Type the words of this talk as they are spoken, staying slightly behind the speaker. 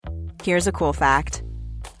Here's a cool fact.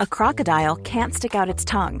 A crocodile can't stick out its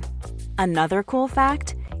tongue. Another cool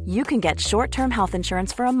fact, you can get short-term health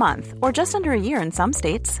insurance for a month or just under a year in some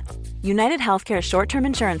states. United Healthcare short-term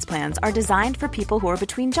insurance plans are designed for people who are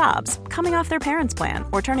between jobs, coming off their parents' plan,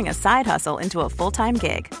 or turning a side hustle into a full-time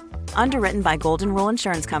gig. Underwritten by Golden Rule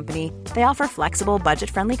Insurance Company, they offer flexible,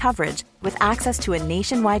 budget-friendly coverage with access to a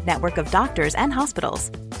nationwide network of doctors and hospitals.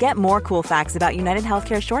 Get more cool facts about United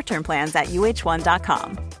Healthcare short-term plans at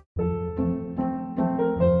uh1.com.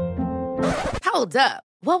 Hold up.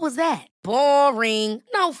 What was that? Boring.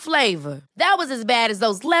 No flavor. That was as bad as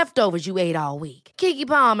those leftovers you ate all week. Keke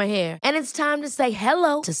Palmer here, and it's time to say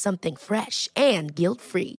hello to something fresh and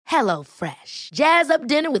guilt-free. Hello Fresh. Jazz up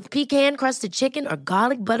dinner with pecan-crusted chicken or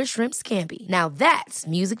garlic butter shrimp scampi. Now that's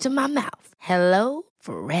music to my mouth. Hello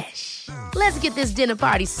Fresh. Let's get this dinner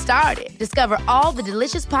party started. Discover all the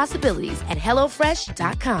delicious possibilities at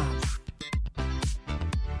hellofresh.com.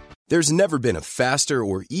 There's never been a faster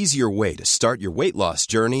or easier way to start your weight loss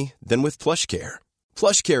journey than with PlushCare.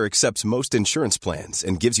 PlushCare accepts most insurance plans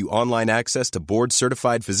and gives you online access to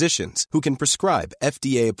board-certified physicians who can prescribe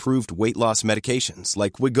FDA-approved weight loss medications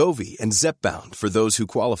like Wegovy and Zepbound for those who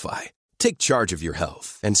qualify. Take charge of your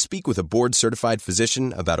health and speak with a board-certified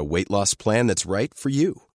physician about a weight loss plan that's right for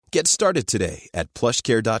you. Get started today at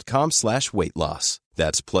plushcare.com/weight loss.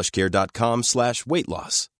 That's plushcare.com/weight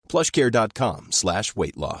loss.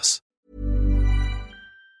 plushcare.com/weight loss.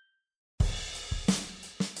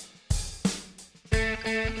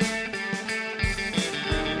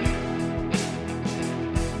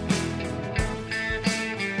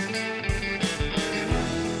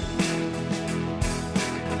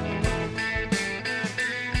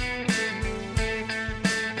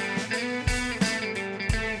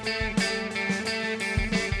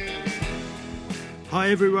 Hi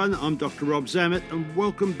everyone, I'm Dr. Rob Zammit and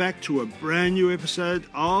welcome back to a brand new episode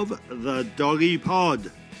of The Doggy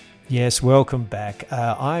Pod. Yes, welcome back.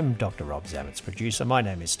 I'm Dr. Rob Zammit's producer. My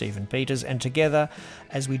name is Stephen Peters, and together,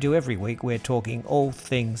 as we do every week, we're talking all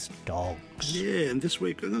things dogs. Yeah, and this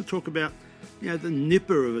week I'm going to talk about, the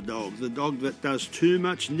nipper of a dog, the dog that does too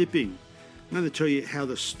much nipping. I'm going to tell you how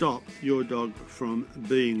to stop your dog from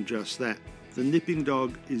being just that. The nipping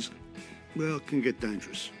dog can get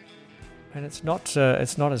dangerous. And it's not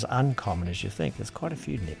as uncommon as you think. There's quite a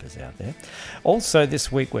few nippers out there. Also, this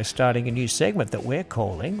week we're starting a new segment that we're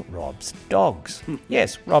calling Rob's Dogs.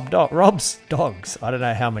 Yes, Rob's Dogs. I don't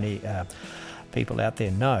know how many people out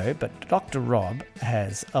there know, but Dr. Rob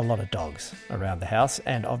has a lot of dogs around the house,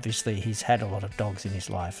 and obviously he's had a lot of dogs in his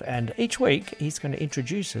life. And each week he's going to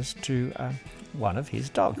introduce us to one of his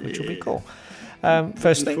dogs, which will be cool.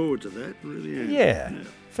 Looking forward to that, really. Yeah.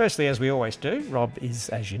 Firstly, as we always do, Rob is,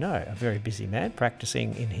 as you know, a very busy man,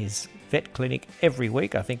 practicing in his vet clinic every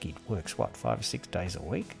week. I think he works, 5 or 6 days a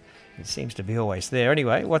week? He seems to be always there.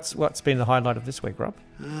 Anyway, what's been the highlight of this week, Rob?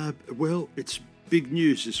 Well, it's big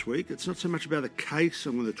news this week. It's not so much about a case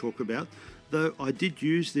I'm going to talk about, though I did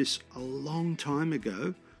use this a long time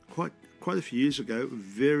ago, quite a few years ago,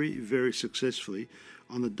 very, very successfully,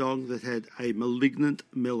 on a dog that had a malignant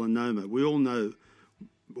melanoma. We all know,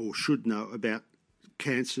 or should know, about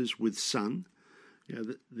cancers with sun.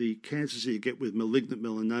 The cancers that you get with malignant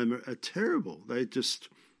melanoma are terrible. They just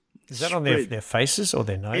Is that on their faces or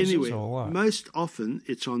their noses or what? Most often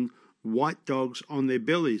it's on white dogs on their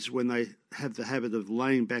bellies when they have the habit of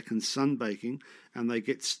laying back and sunbaking, and they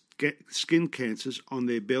get skin cancers on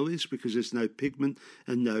their bellies because there's no pigment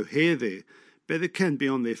and no hair there. But it can be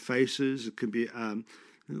on their faces, it can be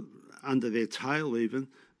under their tail even.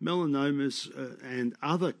 Melanomas and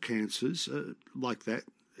other cancers like that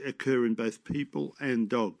occur in both people and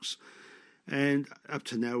dogs. And up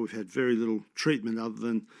to now, we've had very little treatment other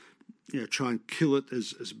than try and kill it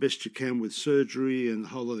as best you can with surgery and a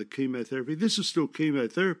whole lot of chemotherapy. This is still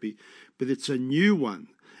chemotherapy, but it's a new one.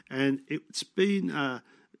 And it's been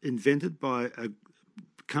invented by a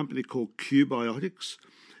company called Qbiotics,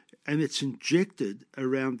 and it's injected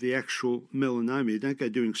around the actual melanoma. You don't go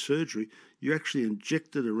doing surgery. You actually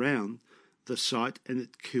inject it around the site and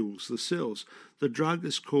it kills the cells. The drug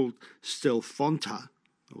is called Stelfonta.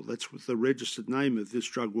 Well, that's what the registered name of this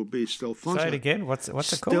drug will be, Stelfonta. Say it again. What's it called?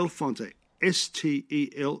 Stelfonta.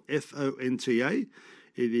 Stelfonta.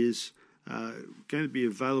 It is going to be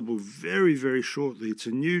available very, very shortly. It's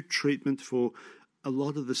a new treatment for a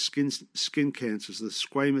lot of the skin cancers, the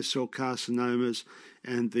squamous cell carcinomas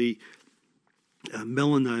and the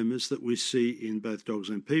melanomas that we see in both dogs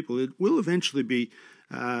and people. It will eventually be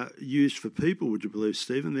used for people, would you believe,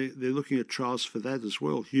 Stephen? They're looking at trials for that as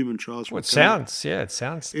well, human trials. Well, it sounds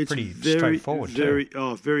pretty straightforward.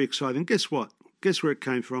 Very exciting. Guess what? Guess where it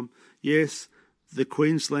came from? Yes, the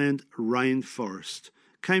Queensland rainforest.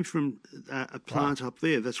 Came from a plant up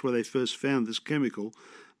there. That's where they first found this chemical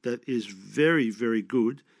that is very, very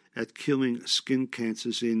good at killing skin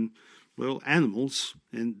cancers in, well, animals,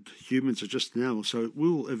 and humans are just an animal, so it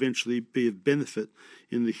will eventually be of benefit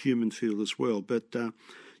in the human field as well. But,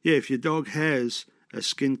 if your dog has a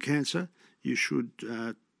skin cancer, you should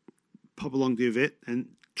pop along to your vet and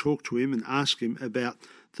talk to him and ask him about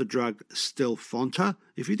the drug Stelfonta.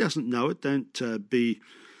 If he doesn't know it, don't be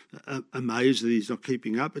amazed that he's not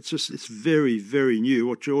keeping up. It's very, very new.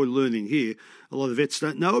 What you're learning here, a lot of vets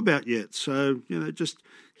don't know about yet. So,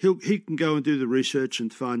 he can go and do the research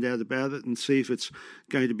and find out about it and see if it's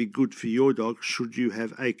going to be good for your dog should you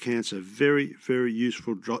have a cancer. Very, very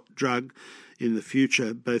useful drug in the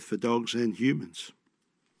future, both for dogs and humans.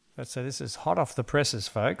 So this is hot off the presses,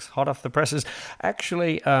 folks, hot off the presses.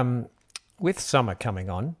 Actually, with summer coming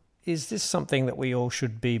on, is this something that we all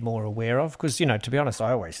should be more aware of? Because, to be honest,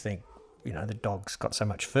 I always think, the dog's got so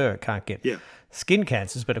much fur, it can't get skin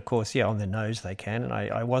cancers. But, of course, on their nose they can. And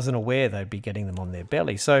I wasn't aware they'd be getting them on their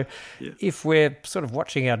belly. So if we're sort of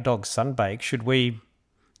watching our dogs sunbake, should we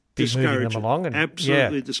be moving them along? And,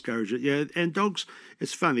 absolutely discourage it, yeah. And dogs,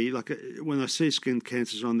 it's funny, like when I see skin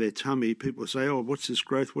cancers on their tummy, people say, oh, what's this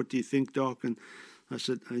growth? What do you think, Doc? And I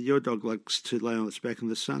said, your dog likes to lay on its back in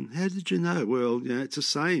the sun. How did you know? Well, it's the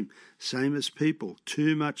same as people.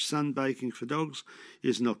 Too much sunbaking for dogs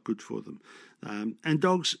is not good for them. And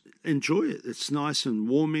dogs enjoy it. It's nice and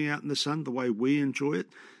warming out in the sun the way we enjoy it.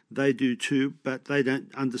 They do too, but they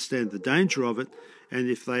don't understand the danger of it. And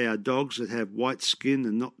if they are dogs that have white skin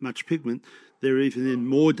and not much pigment, they're even in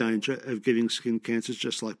more danger of getting skin cancers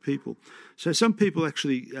just like people. So some people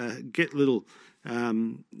actually get little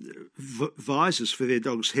visors for their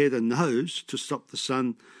dog's head and nose to stop the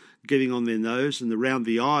sun getting on their nose, and around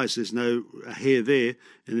the eyes there's no hair there,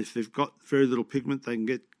 and if they've got very little pigment they can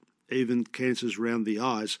get even cancers around the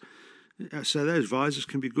eyes. So those visors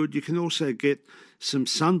can be good. You can also get some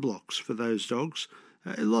sunblocks for those dogs.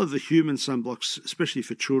 A lot of the human sunblocks, especially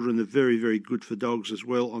for children, are very, very good for dogs as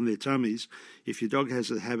well on their tummies. If your dog has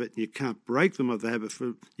a habit and you can't break them of the habit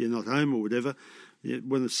for you're not home or whatever,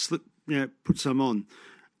 when it's slip, put some on.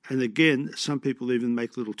 And again, some people even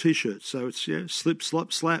make little T-shirts. So it's slip,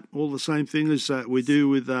 slop, slap, all the same thing as we do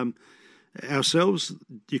with ourselves.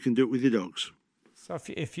 You can do it with your dogs. So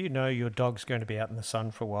if you know your dog's going to be out in the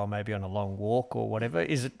sun for a while, maybe on a long walk or whatever,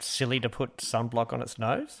 is it silly to put sunblock on its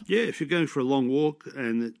nose? Yeah, if you're going for a long walk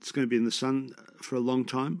and it's going to be in the sun for a long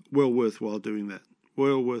time, well worthwhile doing that.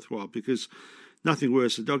 Well worthwhile, because nothing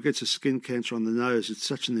worse. The dog gets a skin cancer on the nose. It's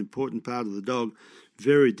such an important part of the dog.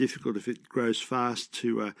 Very difficult if it grows fast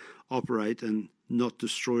to operate and not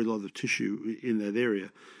destroy a lot of tissue in that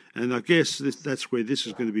area. And I guess that's where this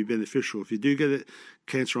is going to be beneficial. If you do get a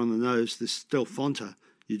cancer on the nose, this Stelfonta,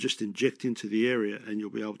 you just inject into the area and you'll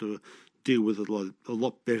be able to deal with it a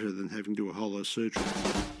lot better than having to do a hollow surgery.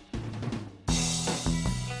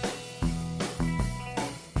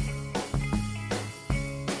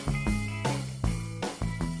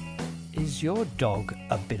 Is your dog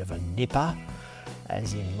a bit of a nipper,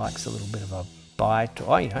 as in likes a little bit of a bite,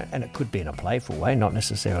 or, and it could be in a playful way, not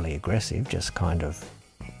necessarily aggressive, just kind of,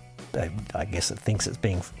 I guess it thinks it's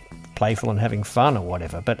being playful and having fun or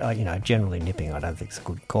whatever, but, generally nipping I don't think is a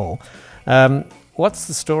good call. What's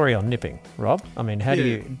the story on nipping, Rob? I mean, how do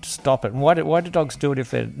you stop it? And why do dogs do it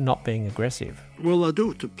if they're not being aggressive? Well, they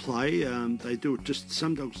do it to play. They do it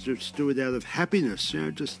some dogs just do it out of happiness,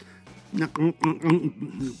 just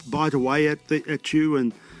bite away at you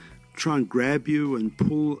and try and grab you and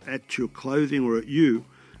pull at your clothing or at you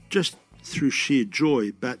just through sheer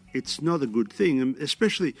joy. But it's not a good thing, and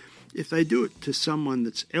especially if they do it to someone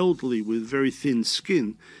that's elderly with very thin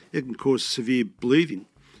skin, it can cause severe bleeding.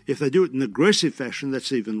 If they do it in an aggressive fashion,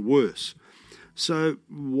 that's even worse. So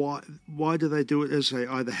why do they do it as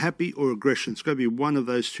either happy or aggression? It's got to be one of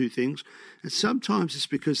those two things. And sometimes it's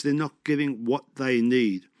because they're not getting what they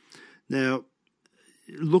need. Now,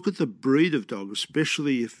 look at the breed of dog,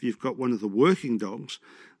 especially if you've got one of the working dogs.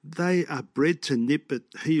 They are bred to nip at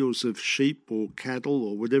heels of sheep or cattle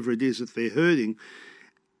or whatever it is that they're herding.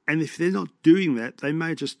 And if they're not doing that, they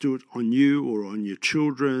may just do it on you or on your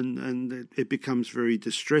children, and it becomes very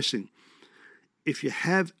distressing. If you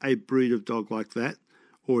have a breed of dog like that,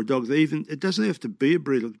 or a dog that it doesn't have to be a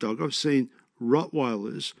breed of dog. I've seen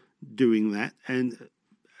Rottweilers doing that and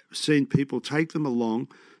seen people take them along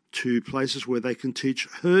to places where they can teach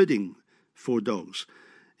herding for dogs.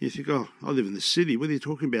 You think, I live in the city. What are you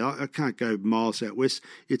talking about? I can't go miles out west.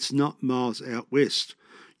 It's not miles out west.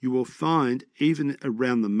 You will find, even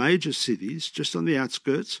around the major cities, just on the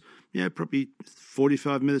outskirts, probably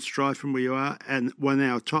 45 minutes drive from where you are, and 1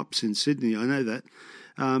 hour tops in Sydney, I know that,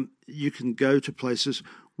 you can go to places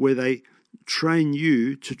where they train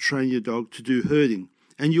you to train your dog to do herding.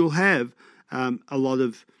 And you'll have a lot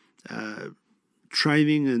of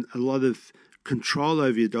training and a lot of control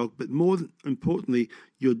over your dog, but more importantly,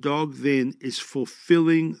 your dog then is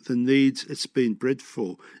fulfilling the needs it's been bred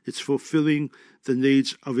for. It's fulfilling the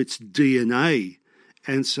needs of its DNA.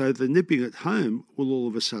 And so the nipping at home will all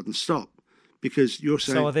of a sudden stop because you're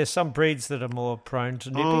saying... So are there some breeds that are more prone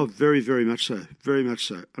to nipping? Oh, very, very much so. Very much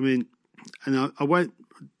so. I mean, and I won't,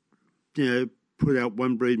 put out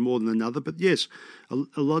one breed more than another, but yes,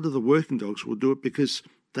 a lot of the working dogs will do it because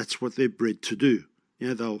that's what they're bred to do.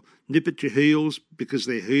 They'll nip at your heels because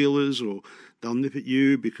they're heelers, or they'll nip at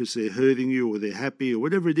you because they're herding you or they're happy or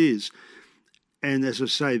whatever it is. And as I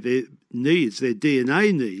say, their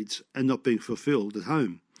DNA needs are not being fulfilled at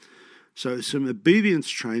home. So some obedience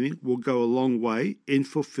training will go a long way in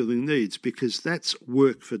fulfilling needs because that's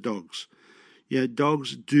work for dogs.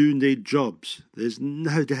 Dogs do need jobs. There's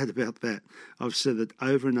no doubt about that. I've said it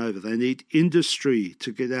over and over. They need industry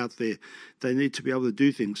to get out there. They need to be able to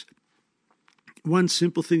do things. One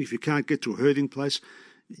simple thing, if you can't get to a herding place,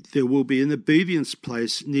 there will be an obedience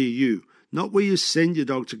place near you. Not where you send your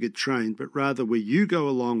dog to get trained, but rather where you go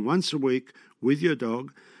along once a week with your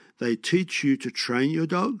dog. They teach you to train your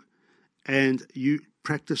dog, and you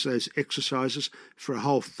practice those exercises for a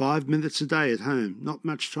whole 5 minutes a day at home. Not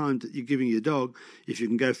much time that you're giving your dog. If you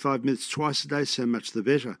can go 5 minutes twice a day, so much the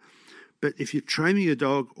better. But if you're training your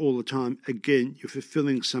dog all the time, again, you're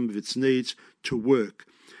fulfilling some of its needs to work.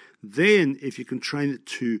 Then, if you can train it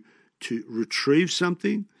to retrieve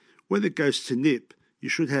something, whether it goes to nip, you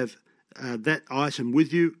should have that item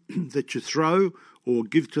with you that you throw or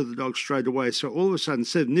give to the dog straight away. So all of a sudden,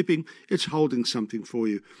 instead of nipping, it's holding something for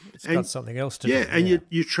you. It's got something else to do. Yeah, and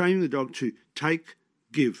you're training the dog to take,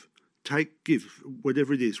 give,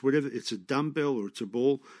 whatever it is. Whatever it's a dumbbell or it's a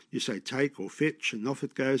ball, you say take or fetch, and off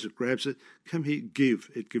it goes, it grabs it. Come here,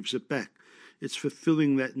 give. It gives it back. It's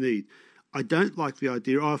fulfilling that need. I don't like the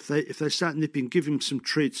idea, if they start nipping, give them some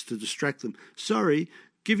treats to distract them. Sorry,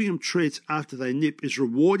 giving them treats after they nip is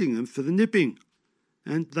rewarding them for the nipping.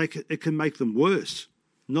 And it can make them worse,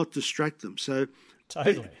 not distract them. So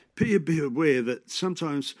totally. Be aware that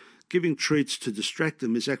sometimes giving treats to distract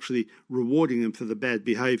them is actually rewarding them for the bad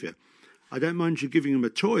behaviour. I don't mind you giving them a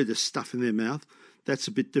toy to stuff in their mouth. That's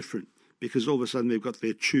a bit different, because all of a sudden they've got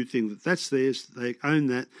their chew thing that's theirs. They own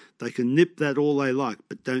that. They can nip that all they like,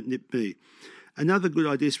 but don't nip me. Another good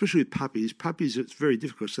idea, especially with puppies. Puppies, it's very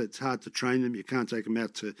difficult, so it's hard to train them. You can't take them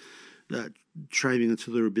out to training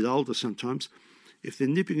until they're a bit older sometimes. If they're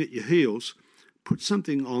nipping at your heels, put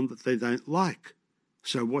something on that they don't like.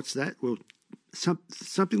 So what's that? Well,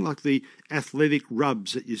 something like the athletic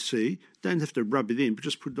rubs that you see. Don't have to rub it in, but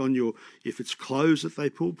just put it on if it's clothes that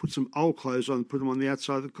they pull, put some old clothes on, put them on the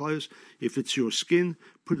outside of the clothes. If it's your skin,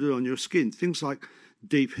 put it on your skin. Things like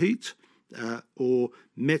deep heat or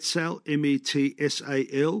Metsal,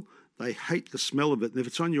 Metsal. They hate the smell of it. And if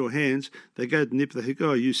it's on your hands, they go to nip, they think,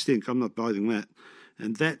 oh, you stink, I'm not biting that.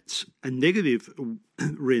 And that's a negative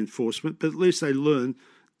reinforcement, but at least they learn,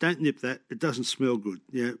 don't nip that, it doesn't smell good.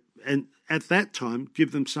 And at that time,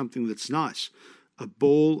 give them something that's nice. A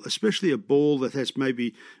ball, especially a ball that has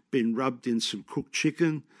maybe been rubbed in some cooked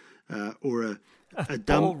chicken or a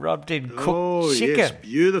ball rubbed in cooked chicken. Yes,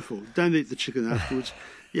 beautiful. Don't eat the chicken afterwards.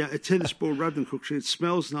 A tennis ball rubbed in cooked chicken. It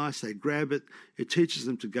smells nice. They grab it. It teaches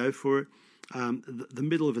them to go for it. The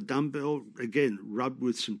middle of a dumbbell, again, rubbed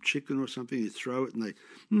with some chicken or something, you throw it and they,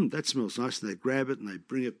 that smells nice, and they grab it and they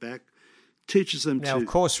bring it back. Teaches them now, of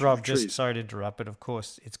course, Rob, sorry to interrupt, but of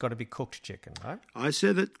course, it's got to be cooked chicken, right? I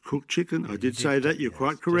said it, cooked chicken. I did say that. You're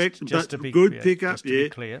quite correct. Just but to be, good pickup,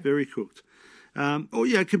 clear. Very cooked.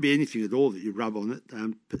 It could be anything at all that you rub on it.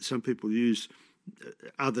 But some people use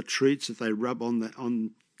other treats that they rub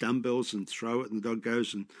on dumbbells and throw it, and the dog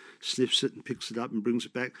goes and sniffs it and picks it up and brings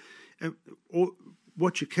it back. Or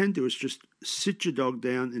what you can do is just sit your dog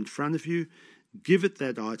down in front of you, give it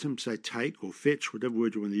that item, say take or fetch, whatever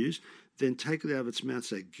word you want to use, then take it out of its mouth,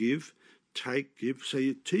 say give, take, give. So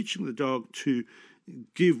you're teaching the dog to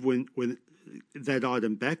give when that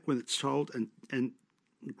item back when it's told, and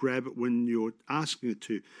grab it when you're asking it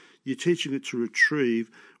to. You're teaching it to retrieve,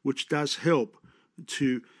 which does help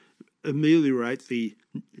to ameliorate the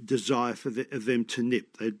desire for them to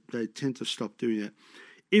nip. They tend to stop doing that.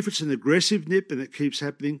 If it's an aggressive nip and it keeps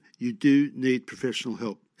happening, you do need professional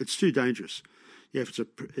help. It's too dangerous. If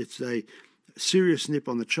it's a serious nip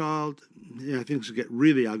on the child, things will get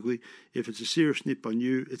really ugly. If it's a serious nip on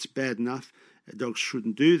you, it's bad enough. Dogs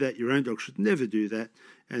shouldn't do that. Your own dog should never do that.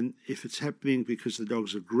 And if it's happening because the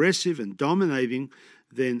dog's aggressive and dominating,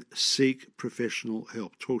 then seek professional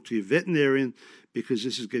help. Talk to your veterinarian, because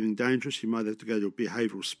this is getting dangerous. You might have to go to a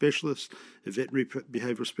behavioural specialist, a veterinary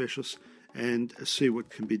behavioural specialist, and see what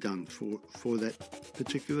can be done for that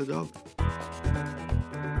particular dog.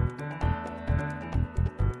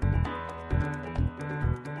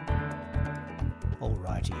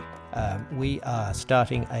 Alrighty. We are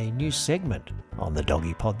starting a new segment on the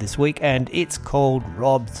Doggy Pod this week, and it's called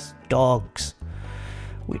Rob's Dogs,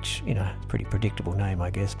 which, pretty predictable name, I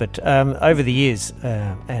guess. But over the years,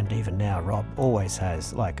 and even now, Rob always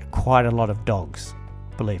has, quite a lot of dogs.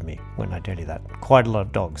 Believe me when I tell you that. Quite a lot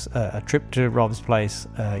of dogs. A trip to Rob's place,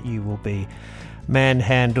 you will be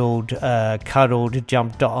manhandled, cuddled,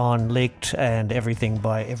 jumped on, licked, and everything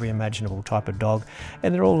by every imaginable type of dog.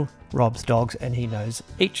 And they're all Rob's dogs, and he knows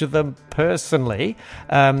each of them personally.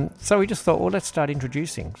 So we just thought, well, let's start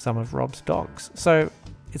introducing some of Rob's dogs. So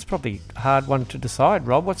it's probably a hard one to decide,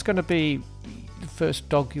 Rob. What's going to be the first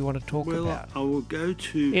dog you want to talk about? I will go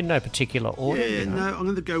to... In no particular order. Yeah, no, I'm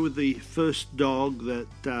going to go with the first dog that...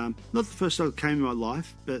 not the first dog that came in my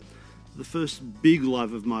life, but the first big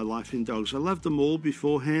love of my life in dogs. I loved them all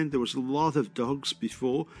beforehand. There was a lot of dogs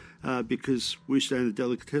before, because we used to own a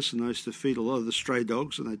delicatessen, and I used to feed a lot of the stray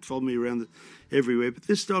dogs, and they'd follow me around everywhere. But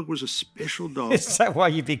this dog was a special dog. Is that why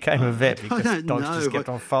you became a vet? Because I don't dogs know. just kept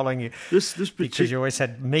on following you? Because you always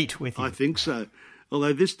had meat with you? I think so.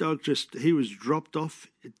 Although this dog he was dropped off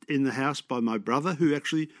in the house by my brother, who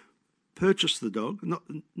actually purchased the dog,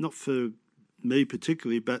 not for me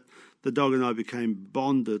particularly, but the dog and I became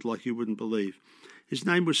bonded like you wouldn't believe. His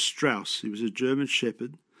name was Strauss. He was a German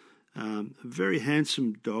Shepherd, a very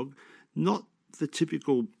handsome dog, not the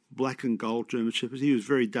typical black and gold German Shepherd. He was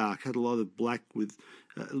very dark, had a lot of black with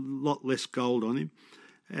a lot less gold on him.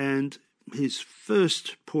 And his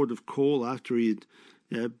first port of call after he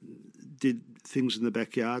had did things in the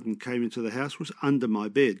backyard and came into the house was under my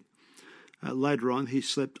bed. Later on, he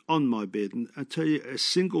slept on my bed. And I tell you, a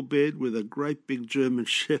single bed with a great big German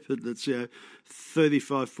Shepherd that's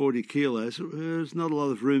 35, 40 kilos, there's not a lot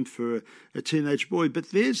of room for a teenage boy. But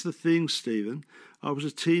there's the thing, Stephen. I was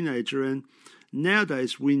a teenager, and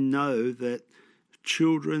nowadays we know that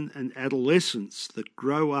children and adolescents that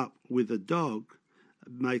grow up with a dog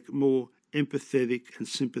make more empathetic and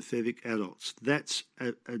sympathetic adults. That's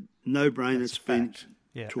a no-brainer. It's been...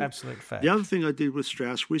 Yeah, absolute fact. The other thing I did with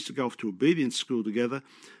Strauss, we used to go off to obedience school together.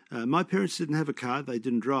 My parents didn't have a car, they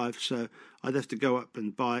didn't drive, so I'd have to go up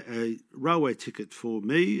and buy a railway ticket for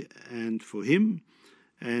me and for him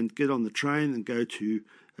and get on the train and go to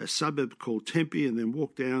a suburb called Tempe and then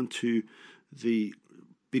walk down to the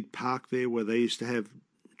big park there where they used to have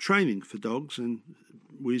training for dogs, and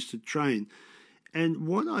we used to train. And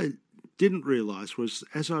what I didn't realise was,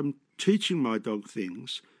 as I'm teaching my dog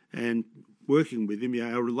things and working with him,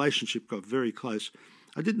 our relationship got very close.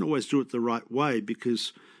 I didn't always do it the right way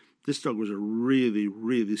because this dog was a really,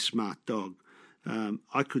 really smart dog.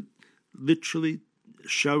 I could literally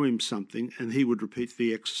show him something and he would repeat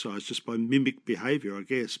the exercise just by mimic behaviour, I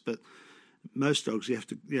guess. But most dogs, you have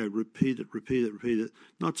to repeat it.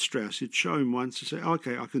 Not Strauss. You'd show him once and say,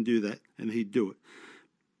 okay, I can do that, and he'd do it.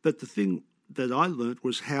 But the thing that I learnt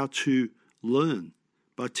was how to learn.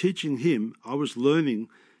 By teaching him, I was learning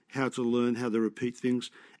how to repeat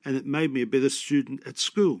things, and it made me a better student at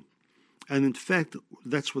school. And in fact,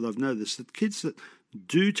 that's what I've noticed, that kids that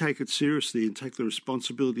do take it seriously and take the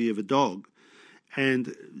responsibility of a dog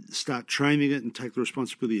and start training it and take the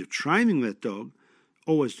responsibility of training that dog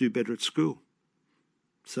always do better at school.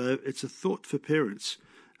 So it's a thought for parents.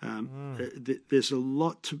 There's a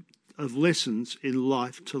lot of lessons in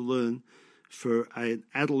life to learn for an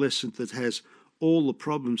adolescent that has all the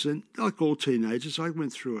problems. And like all teenagers,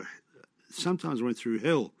 sometimes I went through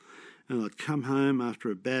hell. And I'd come home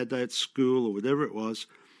after a bad day at school or whatever it was,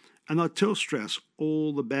 and I'd tell Strauss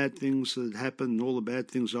all the bad things that had happened and all the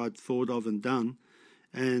bad things I'd thought of and done.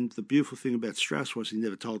 And the beautiful thing about Strauss was he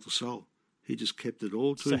never told a soul. He just kept it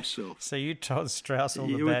all to himself. So you told Strauss all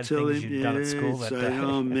the bad things you'd done at school that day.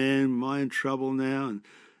 Oh, man, am I in trouble now? And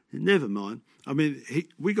never mind. I mean,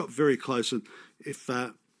 we got very close, and if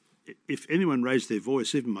anyone raised their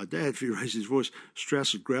voice, even my dad, if he raised his voice,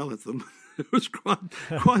 Strauss would growl at them. It was quite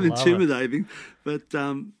intimidating, but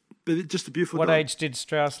it's just a beautiful. What dog. age did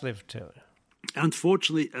Strauss live to?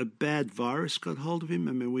 Unfortunately, a bad virus got hold of him.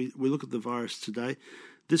 I mean, we look at the virus today.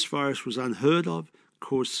 This virus was unheard of,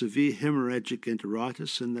 caused severe hemorrhagic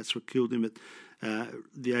enteritis, and that's what killed him at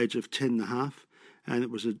the age of 10 and a half. And it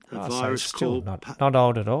was a virus so still called... not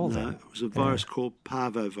old at all, no, then. It was a virus called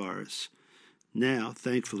parvovirus. Now,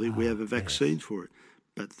 thankfully, we have a vaccine for it.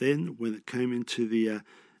 But then, when it came into the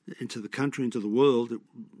country, into the world,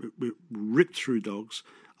 it ripped through dogs,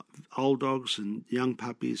 old dogs and young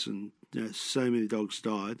puppies, and so many dogs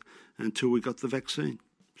died until we got the vaccine.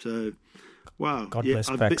 So, wow. God bless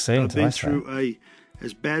vaccines. I've been through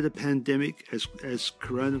as bad a pandemic as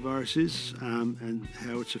coronavirus is, and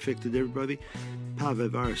how it's affected everybody.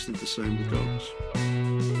 Parvovirus did the same with dogs.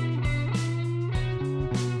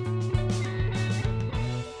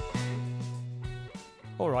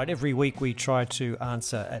 All right, every week we try to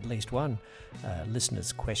answer at least one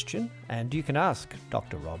listener's question, and you can ask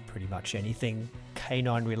Dr. Rob pretty much anything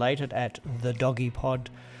canine related at thedoggypod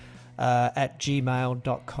at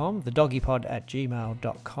gmail.com, thedoggypod at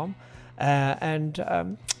gmail.com,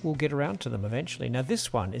 and we'll get around to them eventually. Now,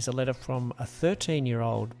 this one is a letter from a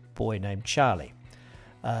 13-year-old boy named Charlie.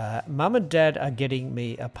 Mum and Dad are getting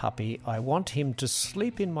me a puppy. I want him to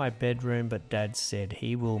sleep in my bedroom, but Dad said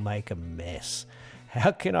he will make a mess.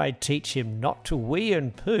 How can I teach him not to wee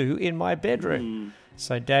and poo in my bedroom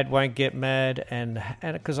so Dad won't get mad, and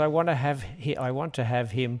because I want to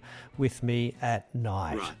have him with me at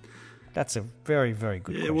night? Right. That's a very, very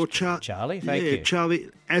good question, well, Charlie. Thank you. Charlie,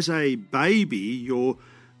 as a baby, you're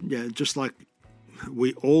just like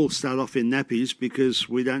we all start off in nappies because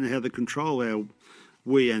we don't know how to control our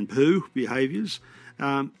wee and poo behaviours.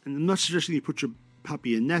 And I'm not suggesting you put your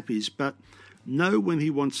puppy in nappies, but know when he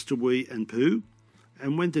wants to wee and poo.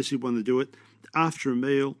 And when does he want to do it? After a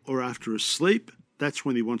meal or after a sleep, that's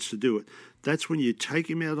when he wants to do it. That's when you take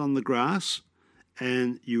him out on the grass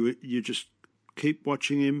and you just keep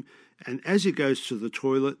watching him. And as he goes to the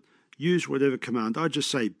toilet, use whatever command. I just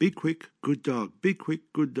say, be quick, good dog, be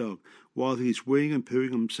quick, good dog. While he's weeing and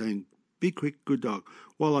pooing, I'm saying, be quick, good dog.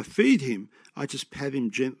 While I feed him, I just pat him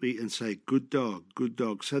gently and say, good dog, good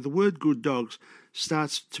dog. So the word good dogs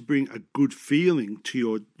starts to bring a good feeling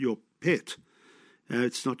to your pet.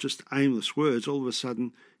 It's not just aimless words. All of a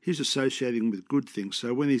sudden, he's associating with good things.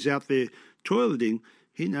 So when he's out there toileting,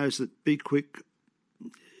 he knows that be quick,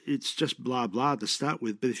 it's just blah, blah to start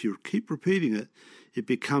with. But if you keep repeating it, it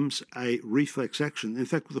becomes a reflex action. In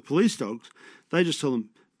fact, with the police dogs, they just tell them,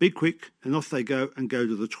 be quick, and off they go and go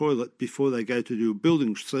to the toilet before they go to do a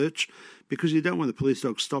building search, because you don't want the police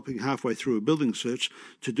dog stopping halfway through a building search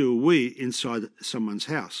to do a wee inside someone's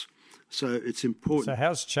house. So it's important. So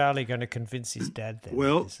how's Charlie going to convince his dad then?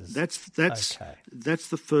 Well, that's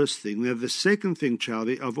the first thing. Now, the second thing,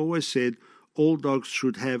 Charlie, I've always said all dogs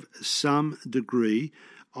should have some degree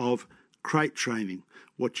of crate training.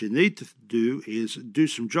 What you need to do is do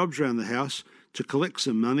some jobs around the house to collect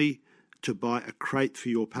some money to buy a crate for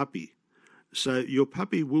your puppy. So your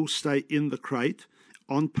puppy will stay in the crate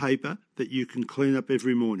on paper that you can clean up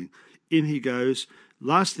every morning. In he goes.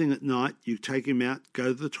 Last thing at night, you take him out, go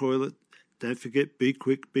to the toilet. Don't forget, be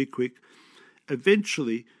quick, be quick.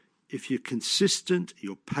 Eventually, if you're consistent,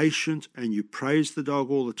 you're patient, and you praise the dog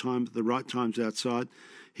all the time at the right times outside,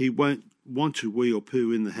 he won't want to wee or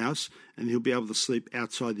poo in the house, and he'll be able to sleep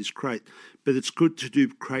outside his crate. But it's good to do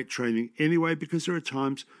crate training anyway, because there are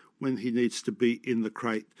times when he needs to be in the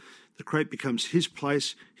crate. The crate becomes his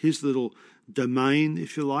place, his little domain,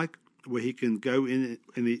 if you like, where he can go in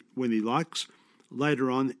when he likes.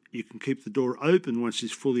 Later on, you can keep the door open once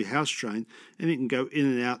he's fully house trained, and he can go in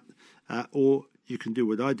and out, or you can do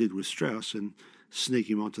what I did with Strauss and sneak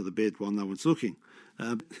him onto the bed while no one's looking.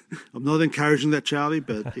 I'm not encouraging that, Charlie,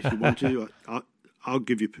 but if you want to, I'll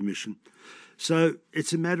give you permission. So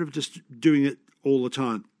it's a matter of just doing it all the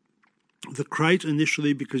time. The crate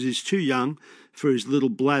initially, because he's too young for his little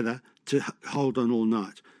bladder to hold on all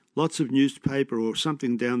night. Lots of newspaper or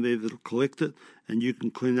something down there that'll collect it, and you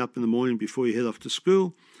can clean up in the morning before you head off to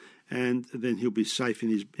school, and then he'll be safe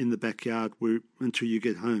in the backyard until you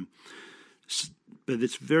get home. But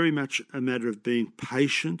it's very much a matter of being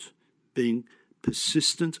patient, being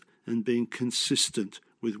persistent, and being consistent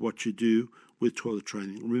with what you do with toilet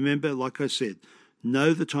training. Remember, like I said,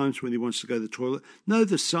 know the times when he wants to go to the toilet. Know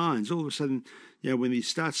the signs. All of a sudden, when he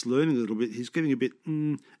starts learning a little bit, he's getting a bit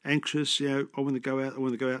anxious. I want to go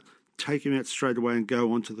out. Take him out straight away and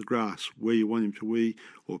go onto the grass where you want him to wee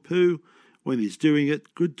or poo. When he's doing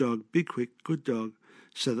it, good dog, be quick, good dog.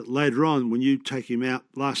 So that later on, when you take him out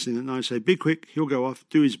last thing at night, say, be quick, he'll go off,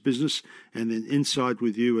 do his business, and then inside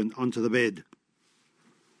with you and onto the bed.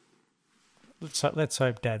 Let's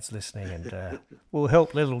hope Dad's listening, and we'll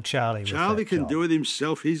help little Charlie. Charlie can do it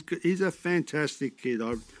himself. He's a fantastic kid.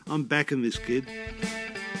 I'm backing this kid.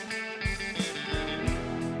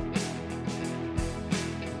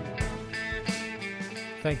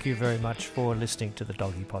 Thank you very much for listening to the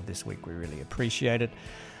Doggy Pod this week. We really appreciate it.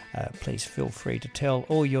 Please feel free to tell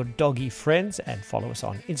all your doggy friends and follow us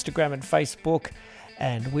on Instagram and Facebook.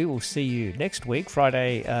 And we will see you next week.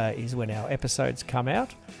 Friday is when our episodes come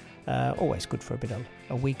out. Always good for a bit of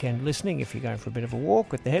a weekend listening if you're going for a bit of a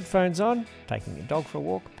walk with the headphones on, taking your dog for a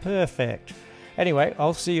walk. Perfect. Anyway,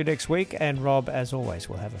 I'll see you next week. And Rob, as always,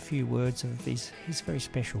 will have a few words of his very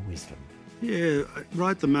special wisdom. Yeah,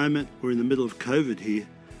 right at the moment, we're in the middle of COVID here.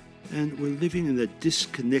 And we're living in a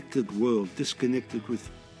disconnected world, disconnected with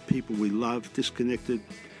people we love, disconnected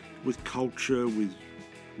with culture, with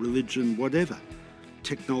religion, whatever.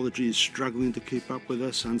 Technology is struggling to keep up with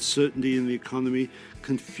us, uncertainty in the economy,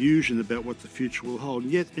 confusion about what the future will hold.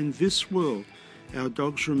 And yet in this world, our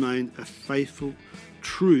dogs remain a faithful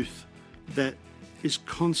truth that is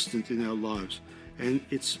constant in our lives. And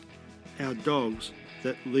it's our dogs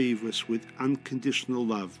that leave us with unconditional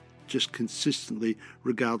love, just consistently,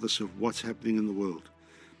 regardless of what's happening in the world.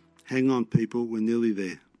 Hang on, people, we're nearly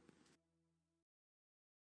there.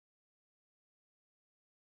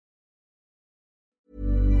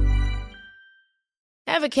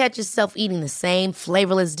 Ever catch yourself eating the same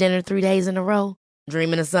flavorless dinner 3 days in a row?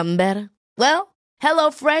 Dreaming of something better? Well,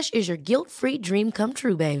 HelloFresh is your guilt-free dream come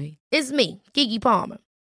true, baby. It's me, Keke Palmer.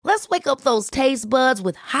 Let's wake up those taste buds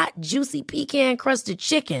with hot, juicy pecan-crusted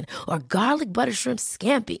chicken or garlic butter shrimp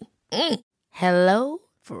scampi. Hello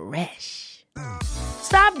Fresh.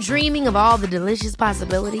 Stop dreaming of all the delicious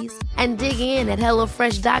possibilities and dig in at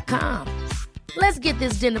HelloFresh.com. Let's get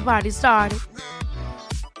this dinner party started.